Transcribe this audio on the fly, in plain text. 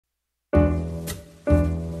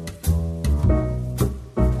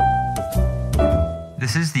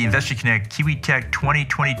This is the Investor Connect KiwiTech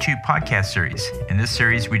 2022 podcast series. In this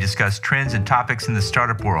series, we discuss trends and topics in the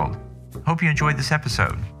startup world. Hope you enjoyed this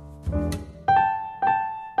episode.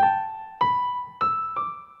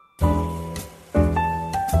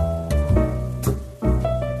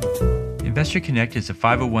 Investor Connect is a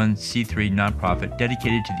 501c3 nonprofit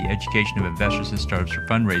dedicated to the education of investors and startups for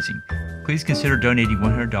fundraising. Please consider donating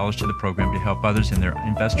 $100 to the program to help others in their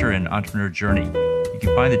investor and entrepreneur journey. You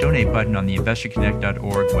can find the donate button on the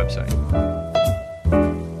investorconnect.org website.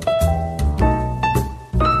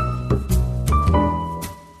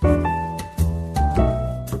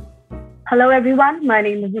 Hello everyone, my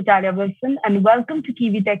name is Natalia Wilson and welcome to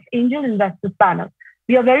KiwiTech's Angel Investors Panel.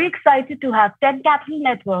 We are very excited to have 10 Capital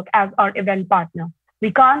Network as our event partner.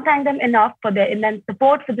 We can't thank them enough for their immense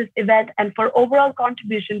support for this event and for overall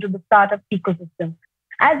contribution to the startup ecosystem.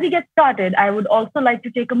 As we get started, I would also like to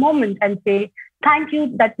take a moment and say thank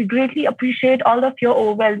you that we greatly appreciate all of your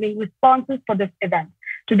overwhelming responses for this event.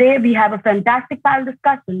 Today, we have a fantastic panel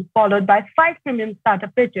discussion followed by 5 premium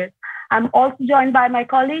startup pitches. I'm also joined by my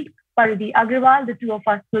colleague, Paridhi Agrawal. The two of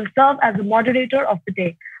us will serve as the moderator of the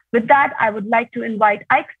day. With that, I would like to invite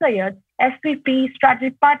Ike Sayed, SVP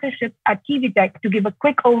Strategic Partnerships at KiwiTech, to give a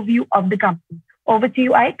quick overview of the company. Over to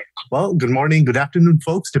you, Ike. Well, good morning, good afternoon,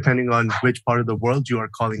 folks, depending on which part of the world you are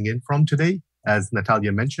calling in from today. As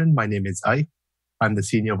Natalia mentioned, my name is Ike. I'm the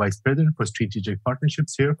Senior Vice President for Strategic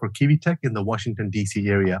Partnerships here for KiwiTech in the Washington, D.C.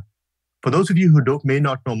 area. For those of you who may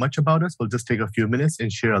not know much about us, we'll just take a few minutes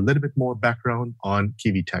and share a little bit more background on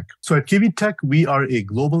KiwiTech. So at KiwiTech, we are a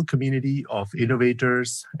global community of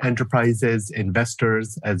innovators, enterprises,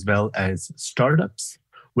 investors, as well as startups.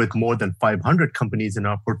 With more than 500 companies in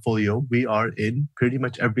our portfolio, we are in pretty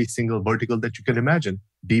much every single vertical that you can imagine.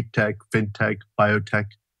 Deep tech, fintech, biotech,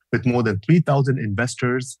 with more than 3,000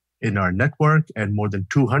 investors in our network and more than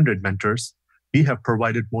 200 mentors. We have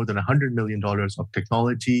provided more than $100 million of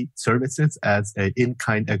technology services as an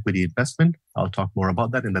in-kind equity investment. I'll talk more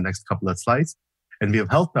about that in the next couple of slides. And we have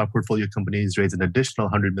helped our portfolio companies raise an additional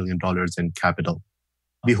 $100 million in capital.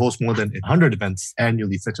 We host more than 100 events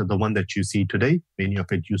annually, such as the one that you see today. Many of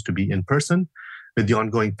it used to be in person. With the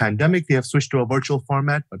ongoing pandemic, we have switched to a virtual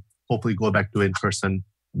format, but hopefully go back to in-person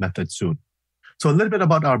method soon. So a little bit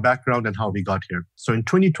about our background and how we got here. So in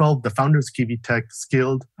 2012, the founders of KiwiTech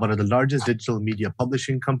scaled one of the largest digital media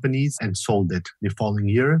publishing companies and sold it. The following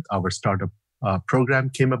year, our startup program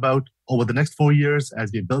came about. Over the next 4 years,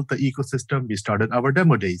 as we built the ecosystem, we started our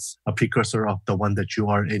demo days, a precursor of the one that you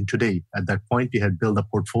are in today. At that point, we had built a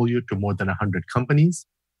portfolio to more than 100 companies.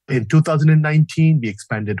 In 2019, we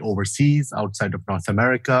expanded overseas outside of North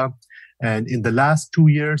America. And in the last 2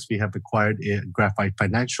 years, we have acquired a Graphite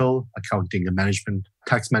Financial, accounting and management,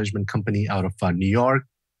 tax management company out of New York,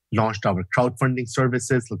 launched our crowdfunding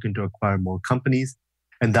services, looking to acquire more companies.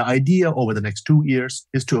 And the idea over the next 2 years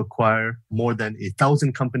is to acquire more than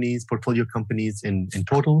 1,000 companies, portfolio companies in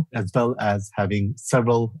total, as well as having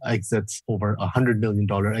several exits, over $100 million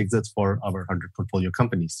exits for our 100 portfolio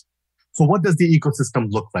companies. So what does the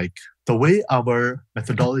ecosystem look like? The way our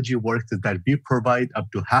methodology works is that we provide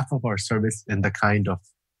up to half of our service in the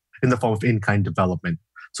form of in-kind development.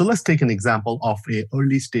 So let's take an example of an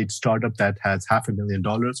early stage startup that has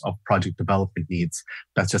 $500,000 of project development needs.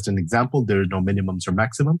 That's just an example. There are no minimums or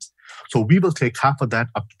maximums. So we will take half of that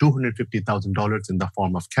up to $250,000 in the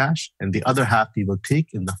form of cash, and the other half we will take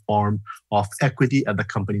in the form of equity at the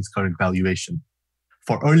company's current valuation.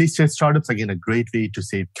 For early stage startups, again, a great way to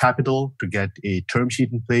save capital, to get a term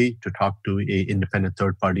sheet in play, to talk to an independent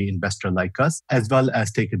third-party investor like us, as well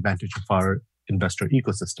as take advantage of our investor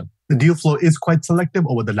ecosystem. The deal flow is quite selective.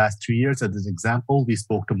 Over the last 3 years, as an example, we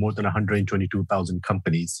spoke to more than 122,000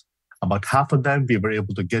 companies. About half of them, we were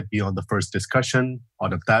able to get beyond the first discussion.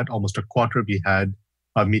 Out of that, almost a quarter, we had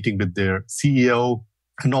a meeting with their CEO,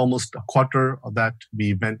 and almost a quarter of that,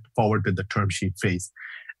 we went forward with the term sheet phase.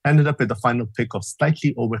 Ended up with a final pick of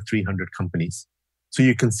slightly over 300 companies. So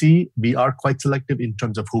you can see we are quite selective in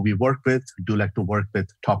terms of who we work with. We do like to work with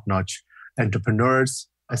top-notch entrepreneurs.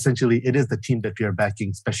 Essentially, it is the team that we are backing,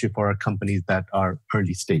 especially for our companies that are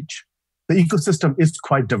early stage. The ecosystem is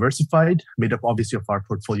quite diversified, made up obviously of our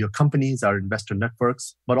portfolio companies, our investor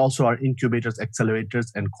networks, but also our incubators, accelerators,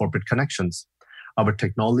 and corporate connections. Our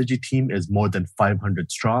technology team is more than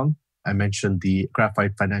 500 strong. I mentioned the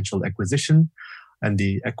Graphite Financial acquisition and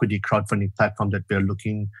the equity crowdfunding platform that we are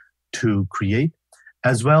looking to create.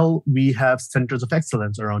 As well, we have centers of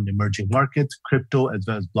excellence around emerging markets, crypto, as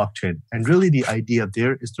well as blockchain. And really the idea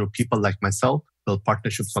there is through people like myself, build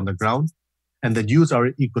partnerships on the ground, and then use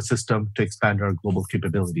our ecosystem to expand our global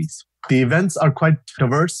capabilities. The events are quite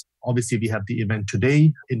diverse. Obviously, we have the event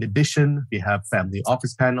today. In addition, we have family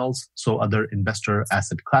office panels, so other investor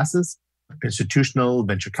asset classes, institutional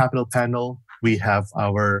venture capital panel. We have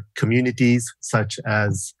our communities such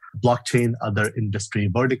as blockchain, other industry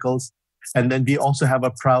verticals. And then we also have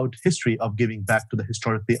a proud history of giving back to the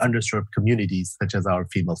historically underserved communities, such as our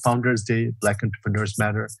Female Founders Day, Black Entrepreneurs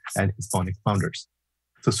Matter, and Hispanic Founders.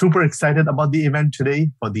 So super excited about the event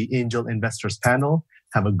today for the Angel Investors panel.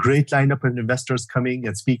 Have a great lineup of investors coming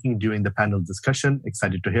and speaking during the panel discussion.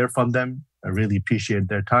 Excited to hear from them. I really appreciate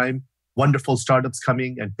their time. Wonderful startups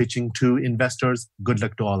coming and pitching to investors. Good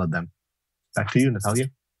luck to all of them. Back to you, Natalia.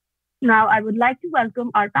 Now, I would like to welcome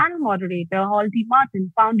our panel moderator, Halsey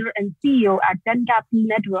Martin, founder and CEO at 10 Capital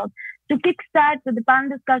Network, to kickstart with the panel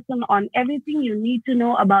discussion on everything you need to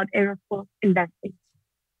know about aerospace investing.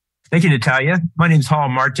 Thank you, Natalia. My name is Hal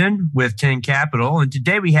Martin with 10 Capital, and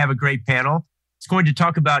today we have a great panel. It's going to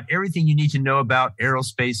talk about everything you need to know about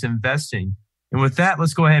aerospace investing. And with that,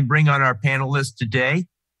 let's go ahead and bring on our panelists today.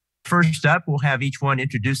 First up, we'll have each one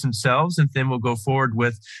introduce themselves, and then we'll go forward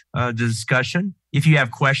with the discussion. If you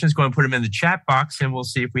have questions, go and put them in the chat box, and we'll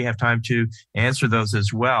see if we have time to answer those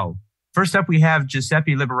as well. First up, we have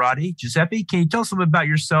Giuseppe Liberati. Giuseppe, can you tell us a little bit about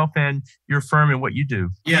yourself and your firm and what you do?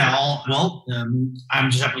 Yeah,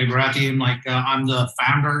 I'm Giuseppe Liberati. I'm the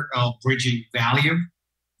founder of Bridging Value.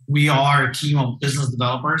 We are a team of business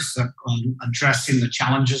developers addressing the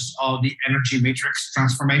challenges of the energy matrix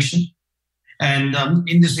transformation. And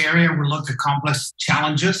in this area, we look at complex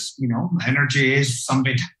challenges. Energy is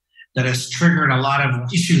something that has triggered a lot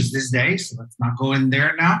of issues these days. So let's not go in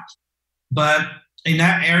there now. But in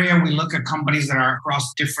that area, we look at companies that are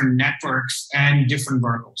across different networks and different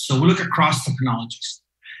verticals. So we look across technologies.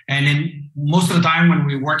 And in most of the time when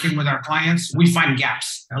we're working with our clients, we find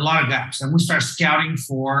gaps, a lot of gaps. And we start scouting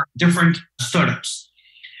for different startups.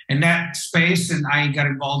 In that space, and I got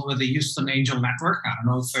involved with the Houston Angel Network. I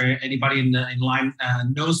don't know if anybody in line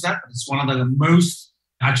knows that, but it's one of the most,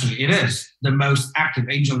 actually it is the most active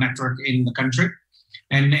angel network in the country.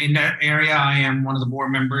 And in that area, I am one of the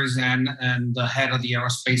board members and the head of the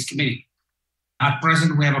Aerospace committee. At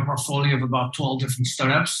present, we have a portfolio of about 12 different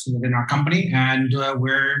startups within our company, and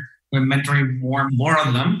we're mentoring more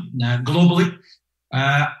of them globally.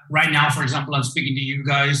 Right now, for example, I'm speaking to you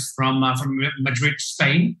guys from Madrid,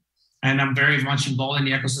 Spain, and I'm very much involved in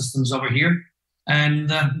the ecosystems over here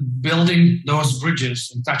and building those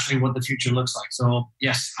bridges. It's actually what the future looks like. So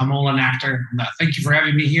yes, I'm all an actor. Thank you for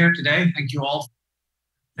having me here today. Thank you all.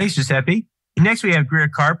 Thanks, Giuseppe. Next, we have Greer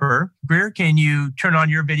Carper. Greer, can you turn on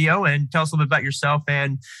your video and tell us a little bit about yourself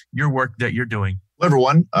and your work that you're doing? Hello,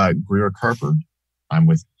 everyone. Greer Carper. I'm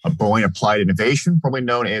with Boeing Applied Innovation, formerly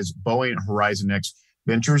known as Boeing Horizon X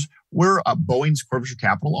Ventures. We're Boeing's corporate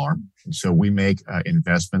capital arm. And so we make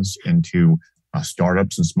investments into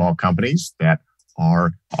startups and small companies that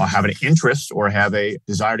have an interest or have a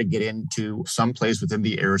desire to get into some place within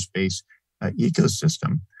the aerospace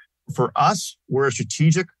ecosystem. For us, we're a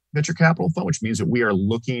strategic venture capital fund, which means that we are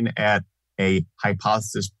looking at a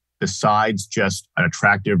hypothesis besides just an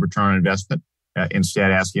attractive return on investment.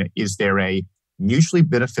 Instead, asking, is there a mutually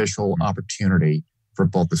beneficial opportunity for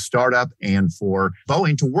both the startup and for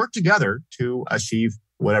Boeing to work together to achieve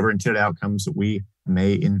whatever intended outcomes that we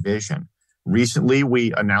may envision. Recently,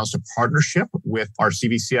 we announced a partnership with our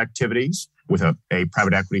CVC activities with a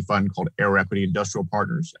private equity fund called Aero Equity Industrial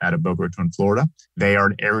Partners out of Boca Raton, Florida. They are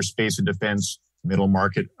an aerospace and defense middle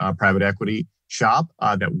market private equity shop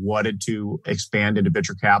that wanted to expand into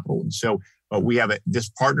venture capital. And so we have this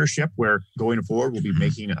partnership where going forward, we'll be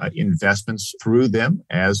making investments through them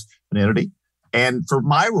as an entity. And for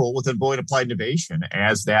my role within Boeing Applied Innovation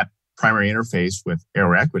as that primary interface with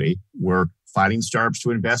Aero Equity, we're finding startups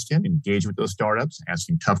to invest in, engaging with those startups,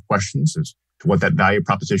 asking tough questions as to what that value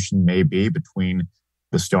proposition may be between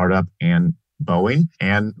the startup and Boeing,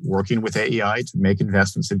 and working with AEI to make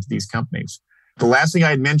investments into these companies. The last thing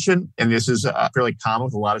I'd mention, and this is fairly common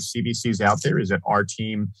with a lot of CVCs out there, is that our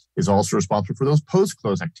team is also responsible for those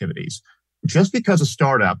post-close activities. Just because a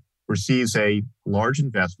startup receives a large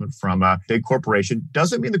investment from a big corporation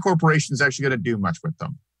doesn't mean the corporation is actually going to do much with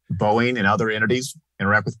them. Boeing and other entities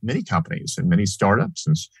interact with many companies and many startups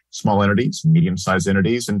and small entities and medium-sized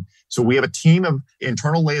entities. And so we have a team of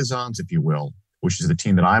internal liaisons, if you will, which is the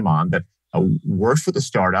team that I'm on, that works with the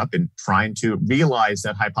startup in trying to realize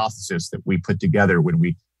that hypothesis that we put together when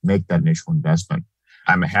we make that initial investment.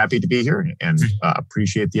 I'm happy to be here and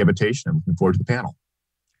appreciate the invitation. I'm looking forward to the panel.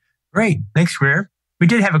 Great. Thanks, Greer. We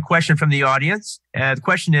did have a question from the audience. The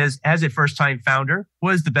question is, as a first-time founder,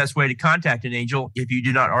 what is the best way to contact an angel if you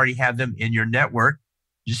do not already have them in your network?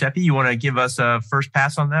 Giuseppe, you want to give us a first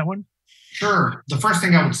pass on that one? Sure. The first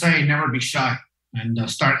thing I would say, never be shy and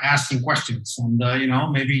start asking questions. And,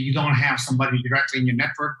 maybe you don't have somebody directly in your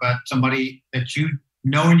network, but somebody that you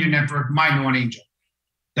know in your network might know an angel.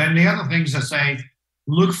 Then the other things I say,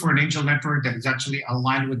 look for an angel network that is actually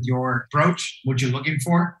aligned with your approach, what you're looking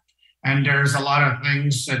for. And there's a lot of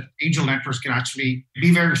things that angel networks can actually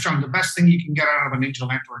be very strong. The best thing you can get out of an angel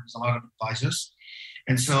network is a lot of advices.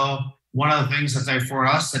 And so one of the things that say for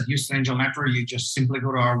us at Houston Angel Network, you just simply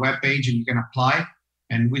go to our webpage and you can apply.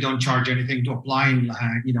 And we don't charge anything to apply and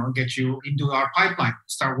get you into our pipeline.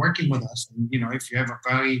 Start working with us. And if you have a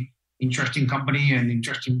very interesting company and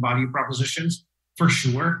interesting value propositions, for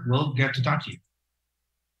sure we'll get to talk to you.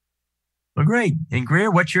 Well, great. And Greer,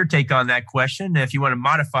 what's your take on that question? If you want to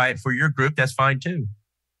modify it for your group, that's fine too.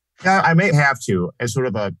 Yeah, I may have to, as sort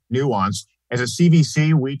of a nuance. As a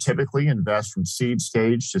CVC, we typically invest from seed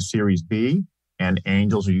stage to Series B, and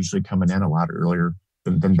angels are usually coming in a lot earlier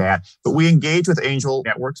than that. But we engage with angel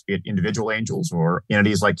networks, be it individual angels or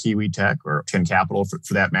entities like KiwiTech or 10 Capital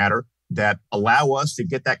for that matter, that allow us to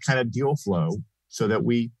get that kind of deal flow so that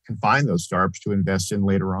we can find those startups to invest in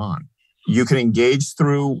later on. You can engage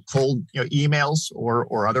through cold emails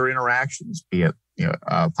or other interactions, be it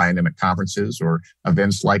find them at conferences or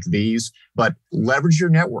events like these, but leverage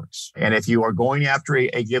your networks. And if you are going after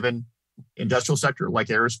a given industrial sector like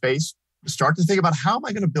aerospace, start to think about how am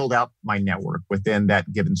I going to build out my network within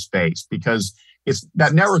that given space? Because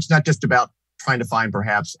that network's not just about trying to find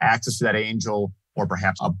perhaps access to that angel or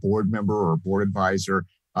perhaps a board member or a board advisor.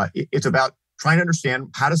 It's about trying to understand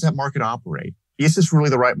how does that market operate? Is this really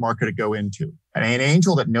the right market to go into? And an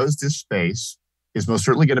angel that knows this space is most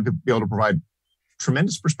certainly going to be able to provide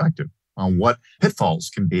tremendous perspective on what pitfalls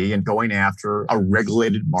can be in going after a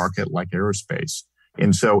regulated market like aerospace.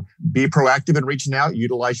 And so be proactive in reaching out,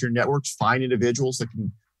 utilize your networks, find individuals that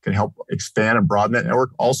can help expand and broaden that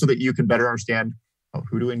network. Also that you can better understand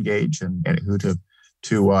who to engage and who to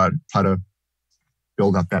try to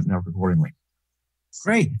build up that network accordingly.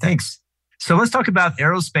 Great, thanks. So let's talk about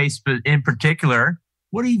aerospace in particular.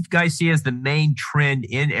 What do you guys see as the main trend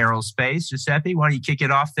in aerospace? Giuseppe, why don't you kick it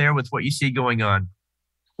off there with what you see going on?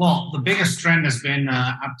 Well, the biggest trend has been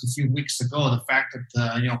up to a few weeks ago, the fact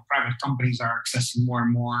that private companies are accessing more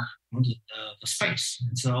and more the space.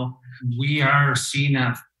 And so we are seeing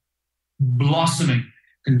a blossoming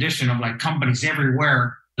condition of like companies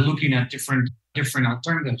everywhere looking at different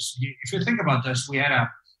alternatives. If you think about this, we had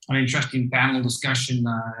an interesting panel discussion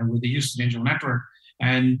with the Houston Angel Network.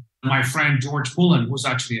 And my friend George Pullen, who's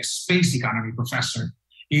actually a space economy professor,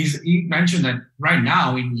 he mentioned that right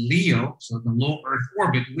now in LEO, so the low Earth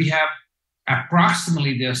orbit, we have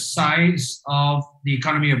approximately the size of the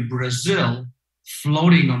economy of Brazil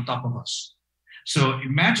floating on top of us. So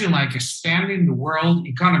imagine like expanding the world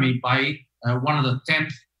economy by one of the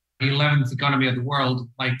 10th, 11th economy of the world,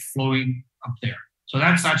 like flowing up there. So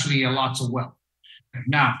that's actually a lot of wealth.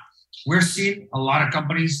 Now, we're seeing a lot of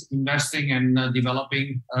companies investing and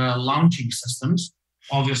developing launching systems.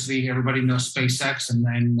 Obviously, everybody knows SpaceX and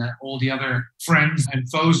then all the other friends and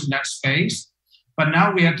foes in that space. But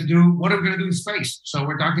now we have to do, what are we going to do in space? So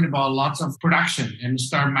we're talking about lots of production and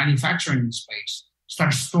start manufacturing in space,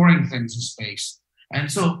 start storing things in space.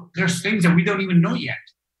 And so there's things that we don't even know yet.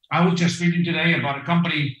 I was just reading today about a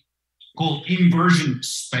company called Inversion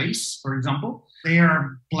Space, for example. They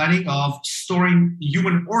are planning of storing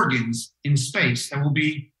human organs in space that will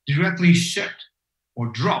be directly shipped or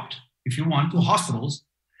dropped, if you want, to hospitals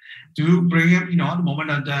to bring them, at the moment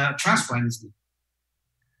that the transplant is due.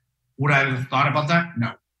 Would I have thought about that?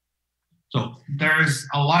 No. So there's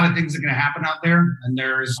a lot of things that are going to happen out there. And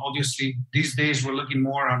there's obviously, these days, we're looking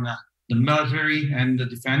more on the military and the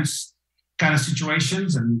defense kind of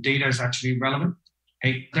situations, and data is actually relevant.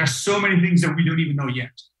 Hey, there's so many things that we don't even know yet.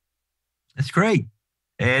 That's great.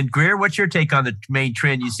 And Greer, what's your take on the main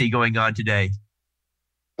trend you see going on today?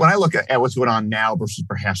 When I look at what's going on now versus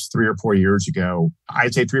perhaps 3 or 4 years ago,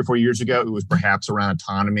 I'd say 3 or 4 years ago, it was perhaps around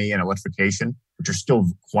autonomy and electrification, which are still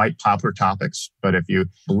quite popular topics. But if you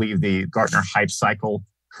believe the Gartner hype cycle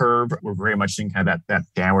curve, we're very much seeing kind of that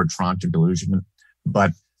downward tranche of delusion.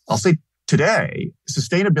 But I'll say today,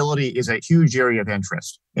 sustainability is a huge area of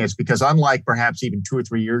interest. And it's because unlike perhaps even 2 or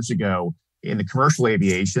 3 years ago, in the commercial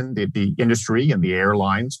aviation, the industry and the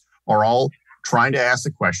airlines are all trying to ask the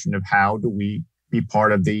question of how do we be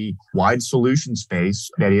part of the wide solution space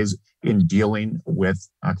that is in dealing with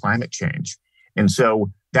climate change. And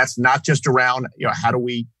so that's not just around, how do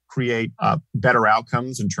we create better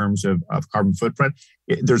outcomes in terms of carbon footprint.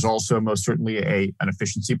 There's also most certainly an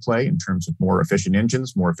efficiency play in terms of more efficient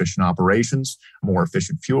engines, more efficient operations, more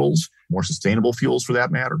efficient fuels, more sustainable fuels for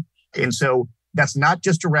that matter. And so that's not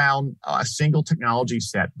just around a single technology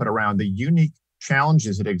set, but around the unique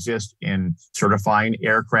challenges that exist in certifying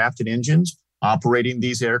aircraft and engines, operating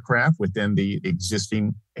these aircraft within the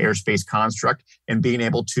existing airspace construct, and being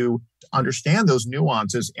able to understand those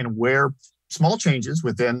nuances and where small changes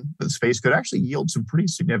within the space could actually yield some pretty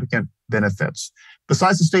significant benefits.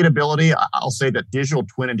 Besides sustainability, I'll say that digital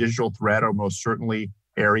twin and digital thread are most certainly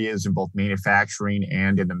areas in both manufacturing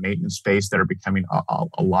and in the maintenance space that are becoming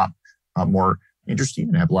a lot more interesting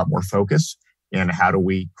and have a lot more focus. And how do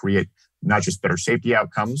we create not just better safety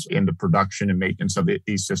outcomes in the production and maintenance of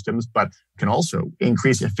these systems, but can also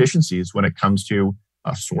increase efficiencies when it comes to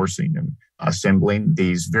sourcing and assembling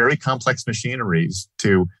these very complex machineries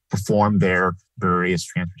to perform their various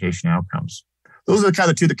transportation outcomes. Those are the kind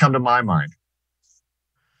of two that come to my mind.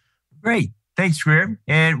 Great. Thanks, Greer.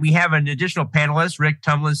 And we have an additional panelist, Rick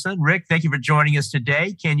Tumlinson. Rick, thank you for joining us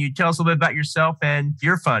today. Can you tell us a little bit about yourself and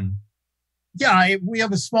your fund? Yeah, we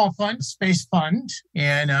have a small fund, Space Fund,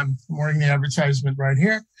 and I'm wearing the advertisement right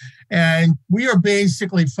here. And we are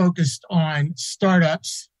basically focused on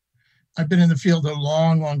startups. I've been in the field a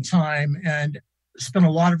long, long time and spent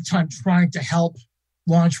a lot of time trying to help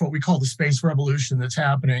launch what we call the space revolution that's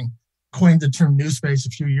happening. Coined the term new space a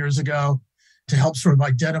few years ago to help sort of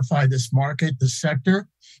identify this market, this sector.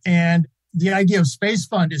 And the idea of Space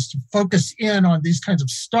Fund is to focus in on these kinds of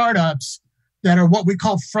startups that are what we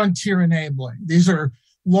call frontier enabling. These are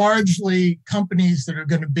largely companies that are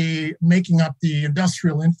going to be making up the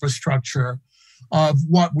industrial infrastructure of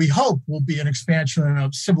what we hope will be an expansion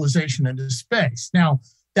of civilization into space. Now,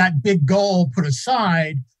 that big goal put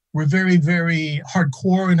aside, we're very, very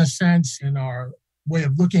hardcore in a sense in our way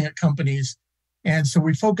of looking at companies. And so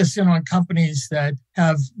we focus in on companies that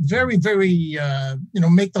have very, very, have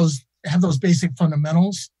those basic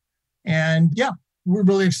fundamentals. And yeah, we're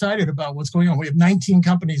really excited about what's going on. We have 19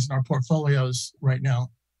 companies in our portfolios right now.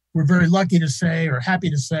 We're very lucky to say, or happy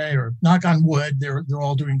to say, or knock on wood, they're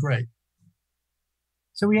all doing great.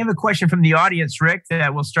 So we have a question from the audience, Rick,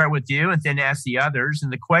 that we'll start with you and then ask the others.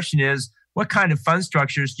 And the question is, what kind of fund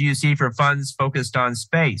structures do you see for funds focused on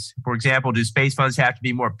space? For example, do space funds have to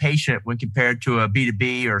be more patient when compared to a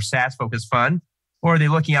B2B or SaaS-focused fund? Or are they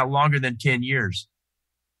looking out longer than 10 years?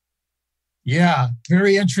 Yeah,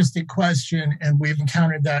 very interesting question. And we've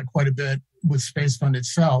encountered that quite a bit with Space Fund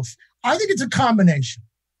itself. I think it's a combination.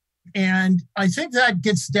 And I think that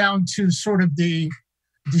gets down to sort of the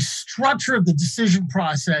structure of the decision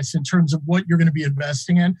process in terms of what you're going to be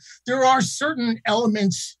investing in. There are certain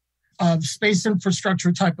elements of space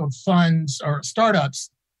infrastructure type of funds or startups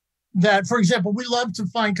that, for example, we love to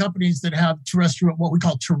find companies that have what we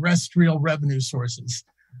call terrestrial revenue sources,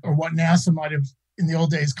 or what NASA might have in the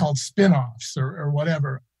old days called spin-offs or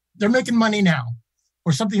whatever. They're making money now,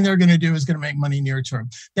 or something they're going to do is going to make money near term.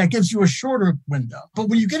 That gives you a shorter window. But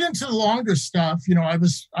when you get into the longer stuff,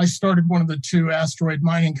 I started one of the 2 asteroid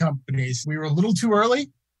mining companies. We were a little too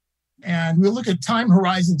early. And we look at time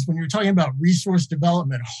horizons when you're talking about resource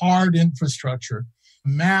development, hard infrastructure,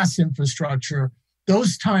 mass infrastructure.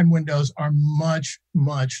 Those time windows are much,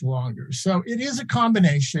 much longer. So it is a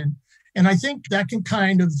combination. And I think that can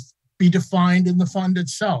kind of be defined in the fund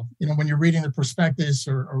itself, when you're reading the prospectus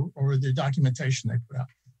or the documentation they put out.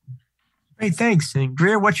 Great, thanks. And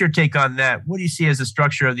Greer, what's your take on that? What do you see as the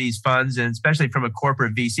structure of these funds? And especially from a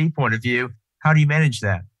corporate VC point of view, how do you manage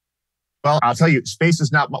that? Well, I'll tell you, space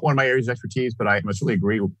is not one of my areas of expertise, but I must really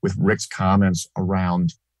agree with Rick's comments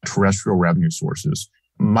around terrestrial revenue sources.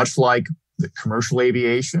 Much like the commercial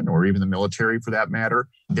aviation or even the military for that matter,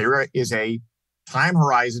 there is a time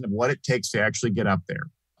horizon of what it takes to actually get up there.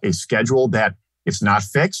 A schedule that it's not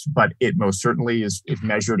fixed, but it most certainly is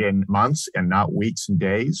measured in months and not weeks and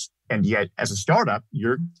days. And yet, as a startup,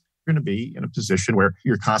 you're going to be in a position where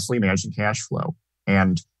you're constantly managing cash flow.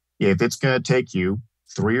 And if it's going to take you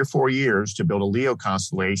 3 or 4 years to build a LEO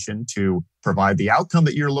constellation to provide the outcome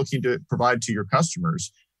that you're looking to provide to your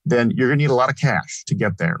customers, then you're going to need a lot of cash to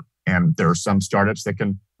get there. And there are some startups that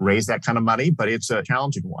can raise that kind of money, but it's a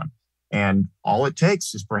challenging one. And all it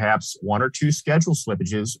takes is perhaps 1 or 2 schedule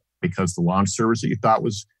slippages because the launch service that you thought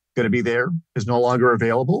was going to be there is no longer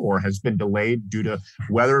available or has been delayed due to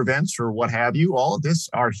weather events or what have you. All of this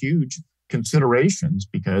are huge considerations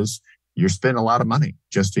because you're spending a lot of money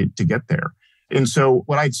just to get there. And so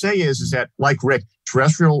what I'd say is that, like Rick,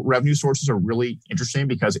 terrestrial revenue sources are really interesting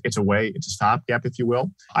because it's a stopgap, if you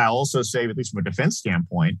will. I also say, at least from a defense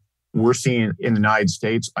standpoint, we're seeing in the United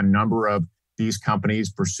States a number of these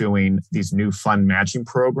companies pursuing these new fund matching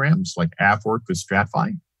programs like AppWork with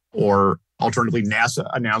StratFi, or alternatively, NASA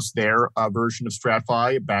announced their version of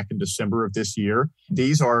StratFi back in December of this year.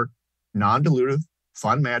 These are non-dilutive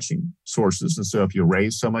fund matching sources. And so if you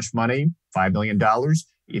raise so much money, $5 million,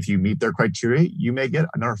 if you meet their criteria, you may get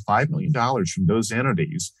another $5 million from those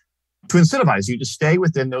entities to incentivize you to stay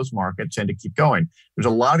within those markets and to keep going. There's a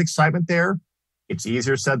lot of excitement there. It's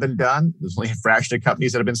easier said than done. There's only a fraction of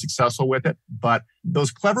companies that have been successful with it. But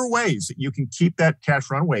those clever ways that you can keep that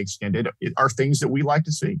cash runway extended are things that we like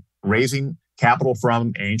to see. Raising capital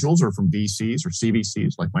from angels or from VCs or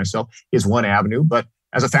CVCs like myself is one avenue. But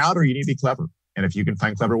as a founder, you need to be clever. And if you can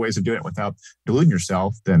find clever ways of doing it without diluting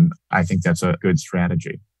yourself, then I think that's a good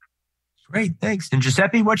strategy. Great, thanks. And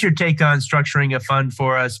Giuseppe, what's your take on structuring a fund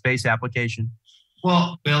for a space application?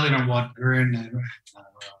 Well, building on what Aaron and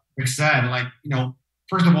Rick said,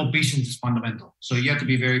 first of all, patience is fundamental. So you have to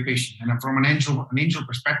be very patient. And from an angel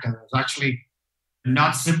perspective, it's actually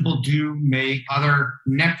not simple to make other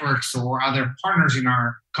networks or other partners in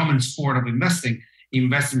our common sport of investing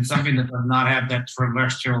invest in something that does not have that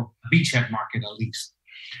terrestrial beachhead market at least.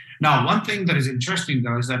 Now, one thing that is interesting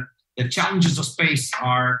though is that the challenges of space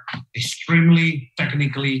are extremely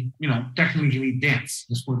technically dense,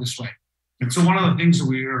 let's put it this way. And so one of the things that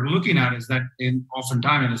we are looking at is that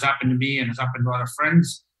oftentimes, it has happened to me and has happened to other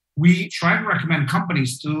friends, we try to recommend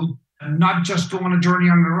companies to not just go on a journey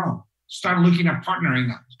on their own. Start looking at partnering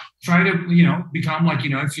up. Try to, become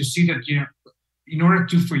if you see that, in order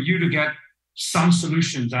for you to get some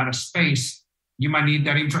solutions out of space, you might need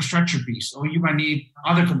that infrastructure piece, or you might need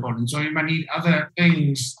other components, or you might need other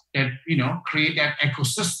things that, create that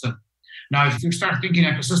ecosystem. Now, if you start thinking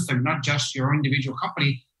ecosystem, not just your individual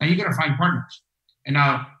company, now you got to find partners. And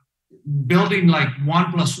now building like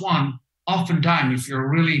 1+1, oftentimes, if you're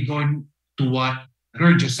really going to what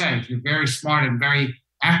Gert just said, if you're very smart and very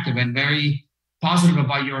active and very positive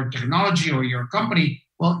about your technology or your company,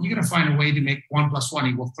 well, you're going to find a way to make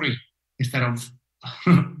 1+1 equal 3 instead of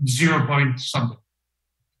 0 point something.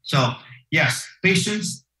 So yes,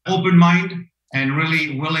 patience, open mind, and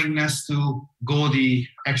really willingness to go the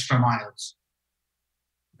extra miles.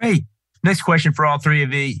 Great. Next question for all three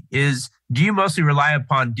of you is, do you mostly rely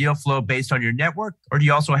upon deal flow based on your network, or do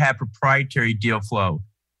you also have proprietary deal flow?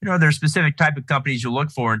 Are there specific type of companies you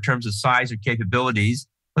look for in terms of size or capabilities?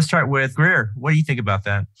 Let's start with Greer. What do you think about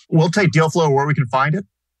that? We'll take deal flow where we can find it.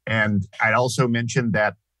 And I'd also mention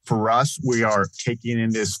that for us, we are taking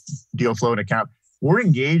in this deal flow into account. We're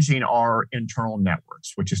engaging our internal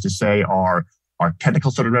networks, which is to say our technical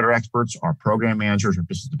subject matter experts, our program managers, our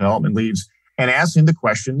business development leads, and asking the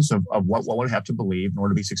questions of what one would have to believe in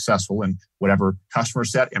order to be successful in whatever customer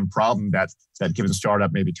set and problem that given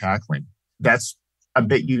startup may be tackling. That's a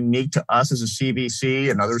bit unique to us as a CVC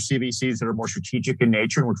and other CVCs that are more strategic in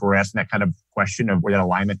nature, in which we're asking that kind of question of where that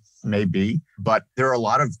alignment may be. But there are a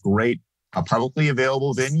lot of great publicly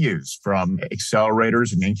available venues, from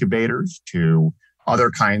accelerators and incubators to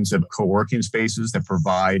other kinds of co-working spaces that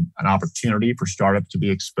provide an opportunity for startups to be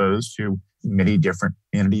exposed to many different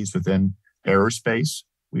entities within aerospace.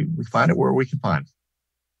 We find it where we can find.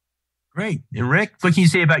 Great. And Rick, what can you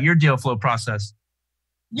say about your deal flow process?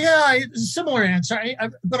 Yeah, similar answer.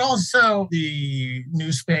 But also the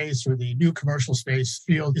new space or the new commercial space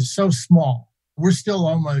field is so small. We're still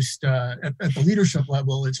almost at the leadership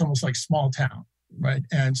level, it's almost like small town, right?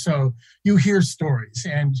 And so you hear stories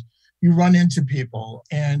and you run into people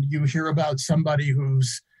and you hear about somebody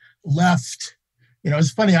who's left.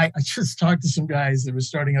 It's funny. I just talked to some guys that were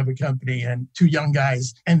starting up a company, and two young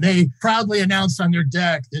guys, and they proudly announced on their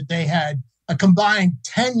deck that they had a combined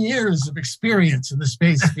 10 years of experience in the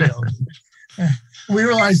space field. We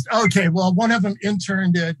realized, okay, well, one of them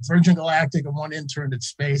interned at Virgin Galactic and one interned at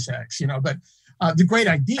SpaceX, but the great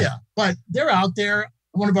idea. But they're out there.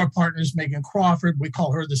 One of our partners, Megan Crawford, we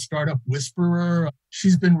call her the startup whisperer.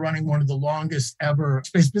 She's been running one of the longest ever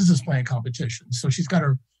space business plan competitions. So she's got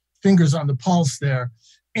her fingers on the pulse there.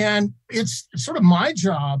 And it's sort of my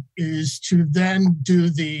job is to then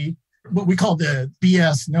do what we call the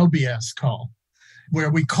BS, no BS call,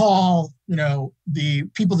 where we call, the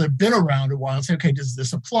people that have been around a while and say, okay, does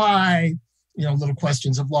this apply? Little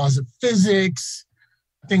questions of laws of physics,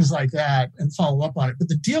 things like that, and follow up on it. But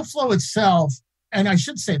the deal flow itself, and I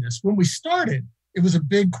should say this, when we started, it was a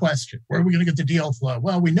big question. Where are we going to get the deal flow?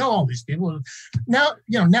 Well, we know all these people. Now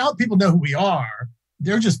people know who we are.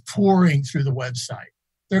 They're just pouring through the website.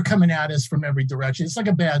 They're coming at us from every direction. It's like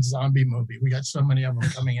a bad zombie movie. We got so many of them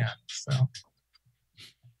coming at us. So.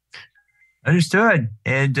 Understood.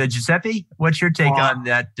 And Giuseppe, what's your take on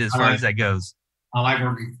that as far as that goes? I like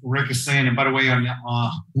what Rick is saying. And by the way,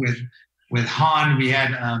 with with Han, we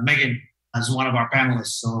had Megan as one of our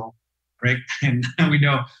panelists. So, right, and we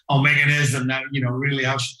know how Megan is, and that, really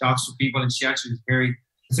how she talks to people, and she actually is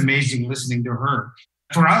it's amazing listening to her.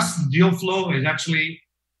 For us, deal flow is actually,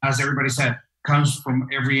 as everybody said, comes from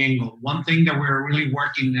every angle. One thing that we're really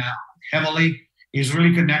working heavily is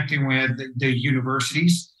really connecting with the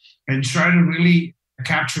universities and trying to really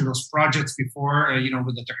capture those projects before,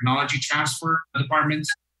 with the technology transfer departments.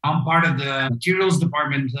 I'm part of the materials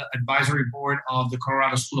department advisory board of the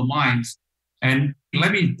Colorado School of Mines. And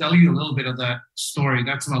let me tell you a little bit of that story.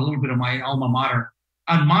 That's a little bit of my alma mater.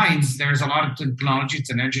 On Mines, there's a lot of technology. It's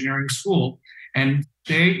an engineering school. And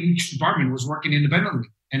each department was working independently.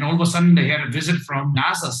 And all of a sudden, they had a visit from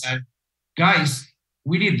NASA, said, guys,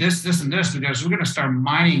 we need this, this, and this, because we're going to start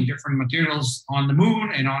mining different materials on the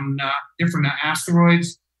moon and on different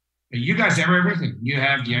asteroids. You guys have everything. You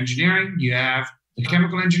have the engineering, you have the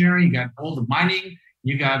chemical engineering, you got all the mining,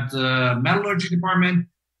 you got the metallurgy department.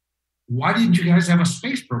 Why didn't you guys have a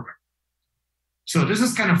space program? So this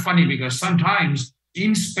is kind of funny, because sometimes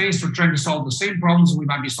in space, we're trying to solve the same problems we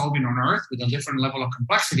might be solving on Earth with a different level of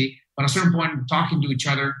complexity. But at a certain point, talking to each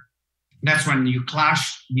other, that's when you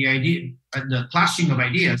clash the clashing of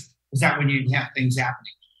ideas is that when you have things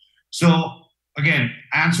happening. So again,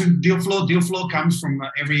 answering deal flow comes from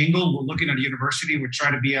every angle. We're looking at a university. We're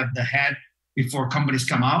trying to be at the head before companies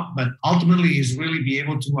come out. But ultimately is really be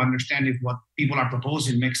able to understand if what people are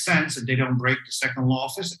proposing makes sense and they don't break the second law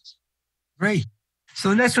of physics. Great. So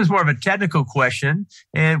the next one's more of a technical question.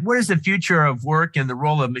 And what is the future of work and the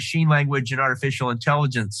role of machine language and artificial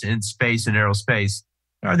intelligence in space and aerospace?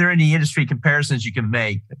 Are there any industry comparisons you can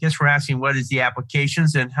make? I guess we're asking what is the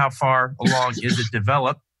applications and how far along is it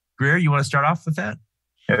developed? Greer, you want to start off with that?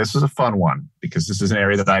 Yeah, this is a fun one because this is an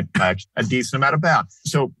area that I know a decent amount about.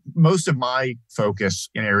 So most of my focus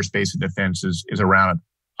in aerospace and defense is around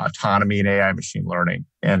autonomy and AI machine learning.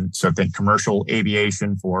 And so think commercial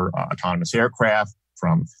aviation for autonomous aircraft,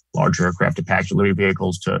 from large aircraft to package delivery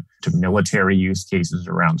vehicles to military use cases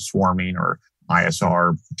around swarming or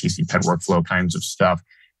ISR, TC-PET workflow kinds of stuff.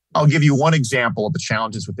 I'll give you one example of the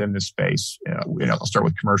challenges within this space. I'll start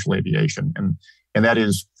with commercial aviation. And that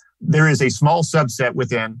is, there is a small subset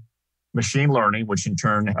within machine learning, which in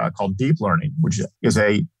turn called deep learning, which is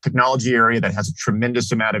a technology area that has a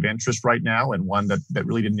tremendous amount of interest right now, and one that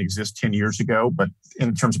really didn't exist 10 years ago, but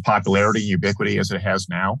in terms of popularity and ubiquity as it has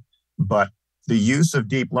now. But the use of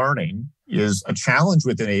deep learning is a challenge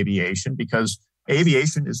within aviation because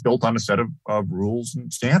aviation is built on a set of rules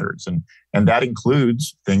and standards. And that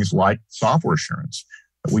includes things like software assurance.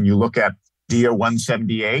 When you look at DO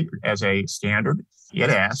 178 as a standard, it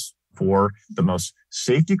asks for the most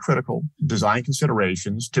safety critical design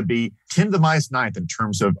considerations to be 10 to the minus ninth in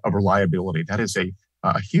terms of reliability. That is a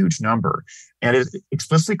huge number. And it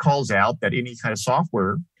explicitly calls out that any kind of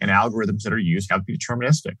software and algorithms that are used have to be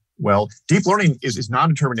deterministic. Well, deep learning is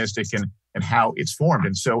non-deterministic in how it's formed.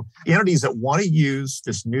 And so entities that want to use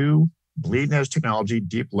this new bleeding edge technology,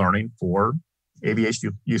 deep learning for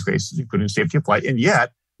aviation use cases, including safety of flight, and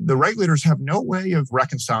yet the regulators have no way of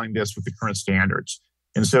reconciling this with the current standards.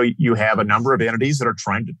 And so you have a number of entities that are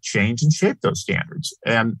trying to change and shape those standards.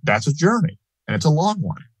 And that's a journey, and it's a long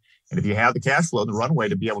one. And if you have the cash flow and the runway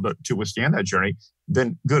to be able to withstand that journey,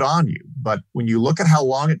 then good on you. But when you look at how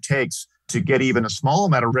long it takes to get even a small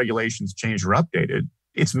amount of regulations changed or updated,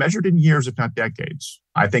 it's measured in years, if not decades.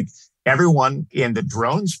 I think everyone in the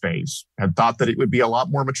drone space had thought that it would be a lot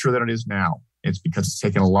more mature than it is now. It's because it's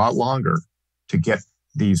taken a lot longer to get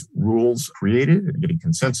these rules created and getting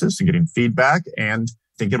consensus and getting feedback and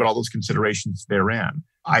thinking about all those considerations therein.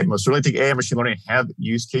 I most certainly think AI and machine learning have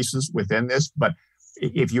use cases within this, but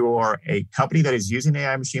if you are a company that is using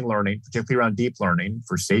AI machine learning, particularly around deep learning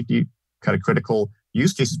for safety kind of critical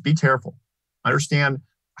use cases, be careful. Understand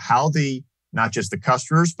how not just the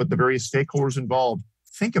customers, but the various stakeholders involved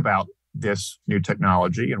think about this new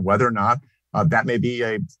technology and whether or not that may be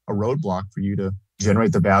a roadblock for you to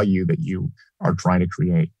generate the value that you are trying to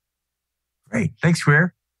create. Great. Thanks,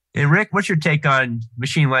 Greer. And Rick, what's your take on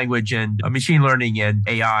machine language and machine learning and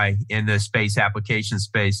AI in the space application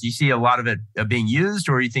space? Do you see a lot of it being used,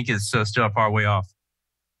 or do you think it's still a far way off?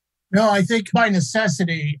 No, I think by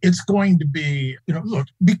necessity, it's going to be, look,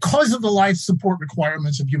 because of the life support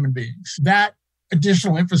requirements of human beings, that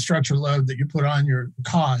additional infrastructure load that you put on your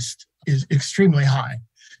cost is extremely high.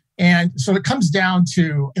 And so it comes down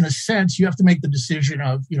to, in a sense, you have to make the decision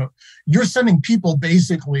of, you're sending people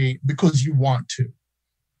basically because you want to.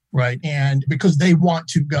 Right. And because they want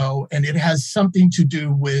to go, and it has something to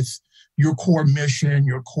do with your core mission,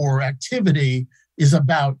 your core activity is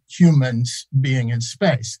about humans being in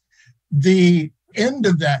space. The end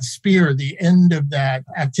of that spear, the end of that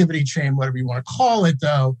activity chain, whatever you want to call it,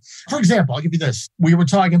 though. For example, I'll give you this. We were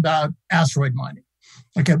talking about asteroid mining.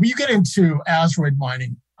 Okay, when you get into asteroid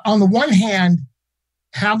mining, on the one hand,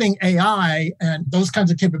 having AI and those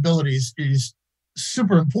kinds of capabilities is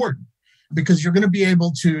super important because you're going to be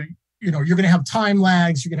able to, you're going to have time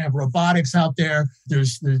lags, you're going to have robotics out there.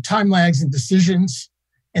 There's the time lags in decisions.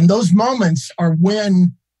 And those moments are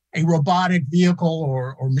when a robotic vehicle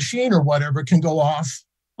or machine or whatever can go off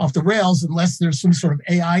the rails unless there's some sort of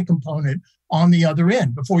AI component on the other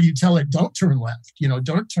end before you tell it, don't turn left,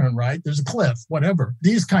 don't turn right, there's a cliff, whatever,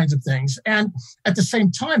 these kinds of things. And at the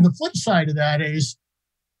same time, the flip side of that is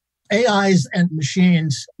AIs and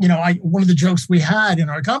machines. One of the jokes we had in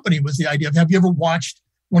our company was the idea of, have you ever watched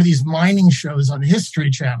one of these mining shows on the History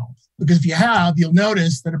Channel? Because if you have, you'll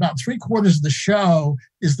notice that about 3/4 of the show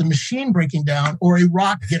is the machine breaking down or a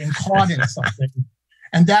rock getting caught in something.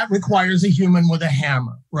 And that requires a human with a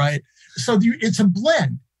hammer, right? So it's a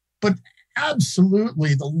blend, but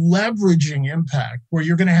absolutely the leveraging impact where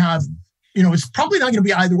you're going to have, it's probably not going to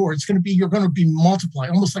be either or. It's going to be, you're going to be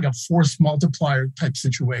multiplying, almost like a force multiplier type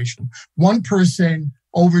situation. One person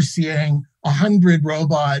overseeing 100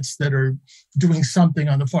 robots that are doing something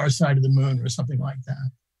on the far side of the moon or something like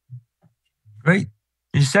that. Great.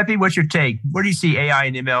 Giuseppe, what's your take? Where do you see AI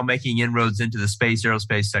and ML making inroads into the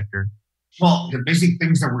aerospace sector? Well, the basic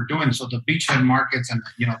things that we're doing, so the beachhead markets and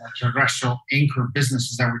the terrestrial anchor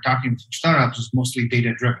businesses that we're talking to startups is mostly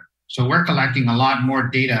data driven. So we're collecting a lot more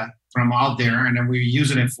data from out there, and then we're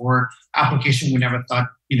using it for application we never thought,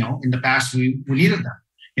 in the past we needed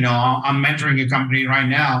them. I'm mentoring a company right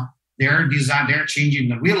now. They're changing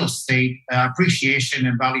the real estate appreciation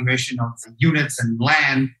and valuation of units and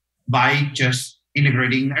land by just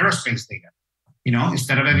integrating aerospace data.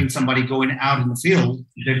 Instead of having somebody going out in the field,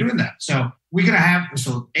 they're doing that. So we're going to have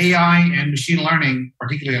AI and machine learning,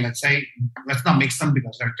 particularly, let's not mix them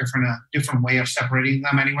because they're different way of separating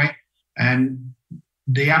them anyway. And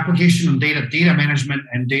the application of data management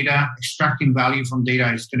and data extracting value from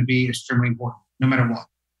data is going to be extremely important, no matter what.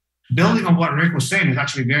 Building on what Rick was saying is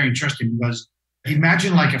actually very interesting because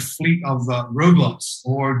imagine like a fleet of robots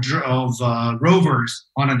or of rovers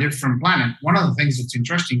on a different planet. One of the things that's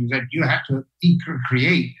interesting is that you have to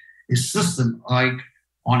create a system like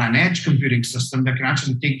on an edge computing system that can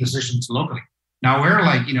actually take decisions locally. Now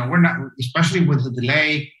we're not, especially with the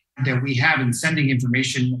delay that we have in sending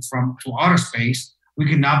information to outer space, we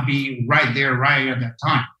cannot be right there, right at that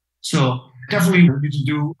time. So definitely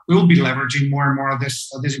we'll be leveraging more and more of this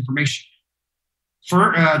information.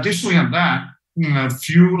 For additionally on that,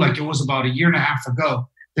 it was about a year and a half ago,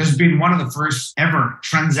 there's been one of the first ever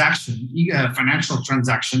financial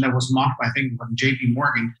transaction that was mocked, I think, from JP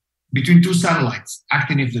Morgan between two satellites,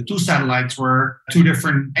 acting if the two satellites were two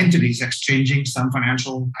different entities exchanging some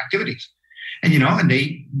financial activities. And, and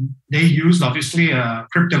they used obviously a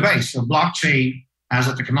crypto base, so blockchain as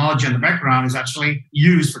a technology in the background is actually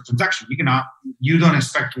used for transaction. You don't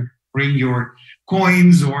expect to bring your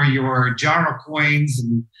coins or your jar of coins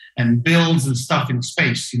and bills and stuff in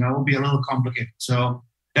space. It will be a little complicated. So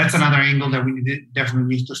that's another angle that we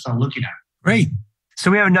definitely need to start looking at. Great. So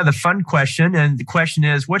we have another fun question. And the question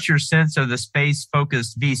is, what's your sense of the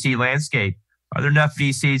space-focused VC landscape? Are there enough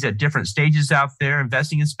VCs at different stages out there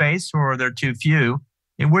investing in space, or are there too few?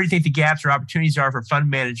 And where do you think the gaps or opportunities are for fund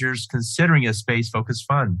managers considering a space-focused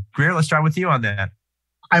fund? Greer, let's start with you on that.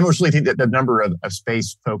 I mostly think that the number of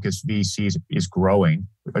space-focused VCs is growing,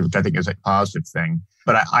 which I think is a positive thing.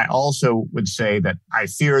 But I also would say that I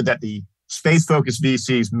fear that the space-focused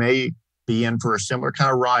VCs may be in for a similar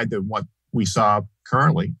kind of ride than what we saw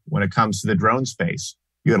currently when it comes to the drone space.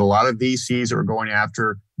 You had a lot of VCs that were going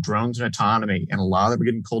after drones and autonomy, and a lot of them are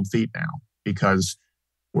getting cold feet now because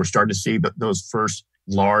we're starting to see those first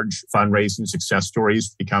large fundraising success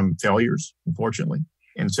stories become failures, unfortunately.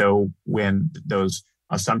 And so when those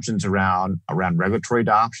assumptions around regulatory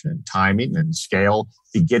adoption and timing and scale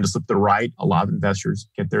begin to slip to the right, a lot of investors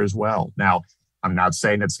get there as well. Now, I'm not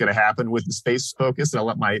saying that's going to happen with the space focus, and I'll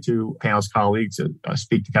let my two panelist colleagues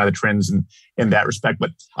speak to kind of the trends in that respect. But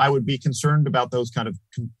I would be concerned about those kind of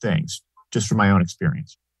things, just from my own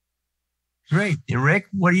experience. Great. And Rick,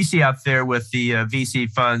 what do you see out there with the VC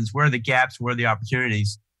funds? Where are the gaps? Where are the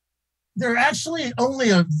opportunities? There are actually only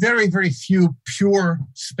a very, very few pure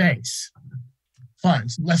space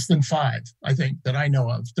funds, less than 5, I think, that I know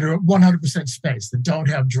of, that are 100% space, that don't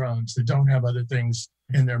have drones, that don't have other things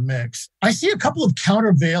in their mix. I see a couple of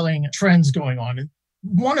countervailing trends going on.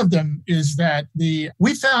 One of them is that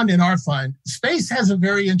we found in our fund, space has a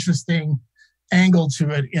very interesting angle to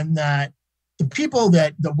it in that The people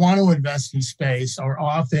that want to invest in space are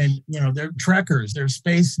often, they're trekkers, they're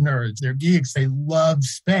space nerds, they're geeks, they love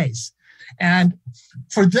space. And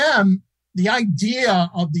for them, the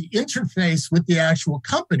idea of the interface with the actual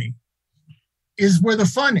company is where the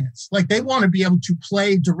fun is. Like they want to be able to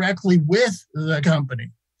play directly with the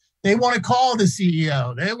company. They want to call the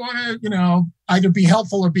CEO. They want to, either be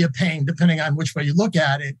helpful or be a pain, depending on which way you look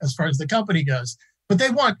at it as far as the company goes. But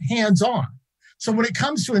they want hands-on. So when it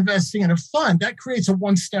comes to investing in a fund, that creates a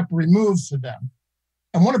one-step remove for them.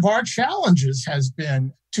 And one of our challenges has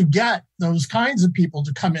been to get those kinds of people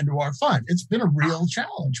to come into our fund. It's been a real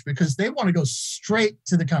challenge because they want to go straight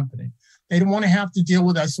to the company. They don't want to have to deal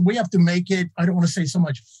with us. So we have to make it, I don't want to say so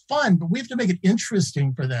much fun, but we have to make it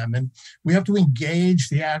interesting for them. And we have to engage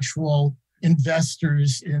the actual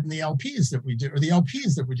investors in the LPs that we do, or the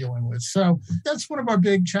LPs that we're dealing with. So that's one of our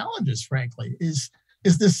big challenges, frankly, is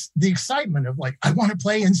the excitement of like, I want to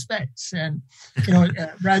play in space. And,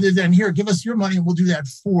 rather than here, give us your money and we'll do that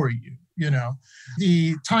for you.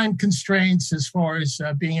 The time constraints as far as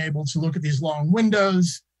being able to look at these long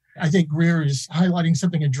windows. I think Greer is highlighting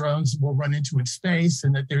something in drones we'll run into in space,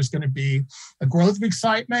 and that there's going to be a growth of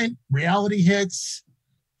excitement, reality hits.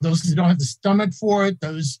 Those who don't have the stomach for it,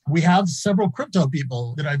 we have several crypto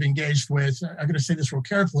people that I've engaged with. I'm going to say this real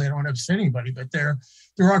carefully. I don't want to upset anybody, but there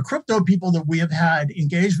are crypto people that we have had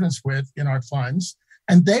engagements with in our funds,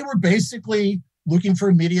 and they were basically looking for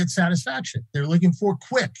immediate satisfaction. They're looking for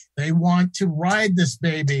quick. They want to ride this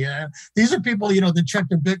baby. These are people, that check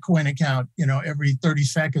their Bitcoin account, every 30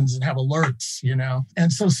 seconds and have alerts,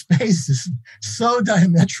 And so space is so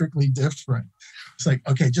diametrically different. It's like,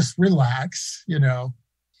 okay, just relax,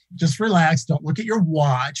 just relax. Don't look at your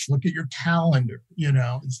watch. Look at your calendar.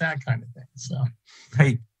 It's that kind of thing. So,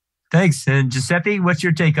 great. Thanks. And Giuseppe, what's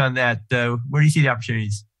your take on that? Where do you see the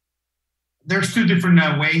opportunities? There's two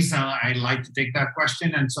different ways I like to take that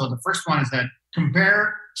question. And so the first one is that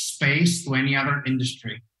compare space to any other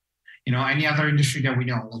industry. Any other industry that we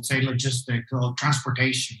know, let's say logistics or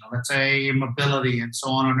transportation, or let's say mobility and so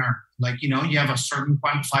on Earth. Like, you have a certain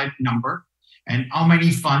quantified number and how many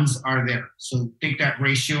funds are there. So take that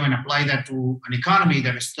ratio and apply that to an economy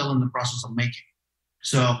that is still in the process of making.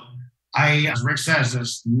 So as Rick says,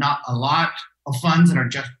 there's not a lot of funds that are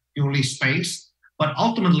just purely space. But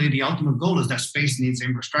ultimately, the ultimate goal is that space needs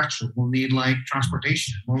infrastructure. We'll need like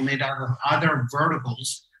transportation. We'll need other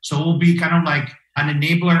verticals. So we'll be kind of like an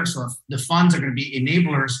enabler. So if the funds are going to be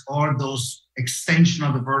enablers or those extension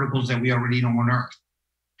of the verticals that we already know on Earth.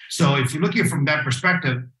 So if you look at it from that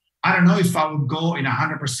perspective, I don't know if I would go in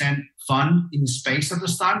 100% fund in space at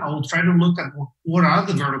this time. I will try to look at what are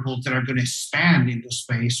the verticals that are going to expand into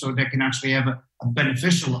space so they can actually have a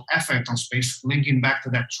beneficial effect on space, linking back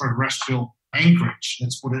to that terrestrial anchorage,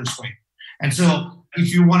 let's put it this way. And so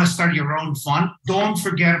if you want to start your own fund, don't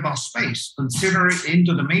forget about space. Consider it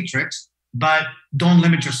into the matrix, but don't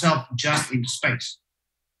limit yourself just into space.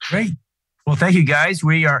 Great. Well, thank you, guys.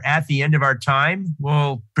 We are at the end of our time.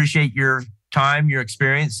 We'll appreciate your time, your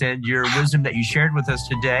experience, and your wisdom that you shared with us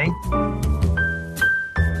today.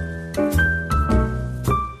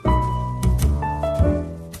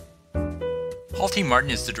 Paul T. Martin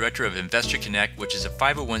is the director of Investor Connect, which is a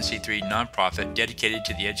 501c3 nonprofit dedicated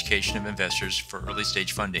to the education of investors for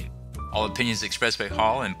early-stage funding. All opinions expressed by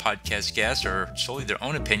Hall and podcast guests are solely their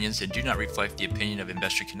own opinions and do not reflect the opinion of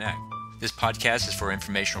Investor Connect. This podcast is for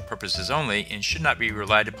informational purposes only and should not be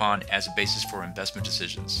relied upon as a basis for investment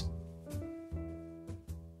decisions.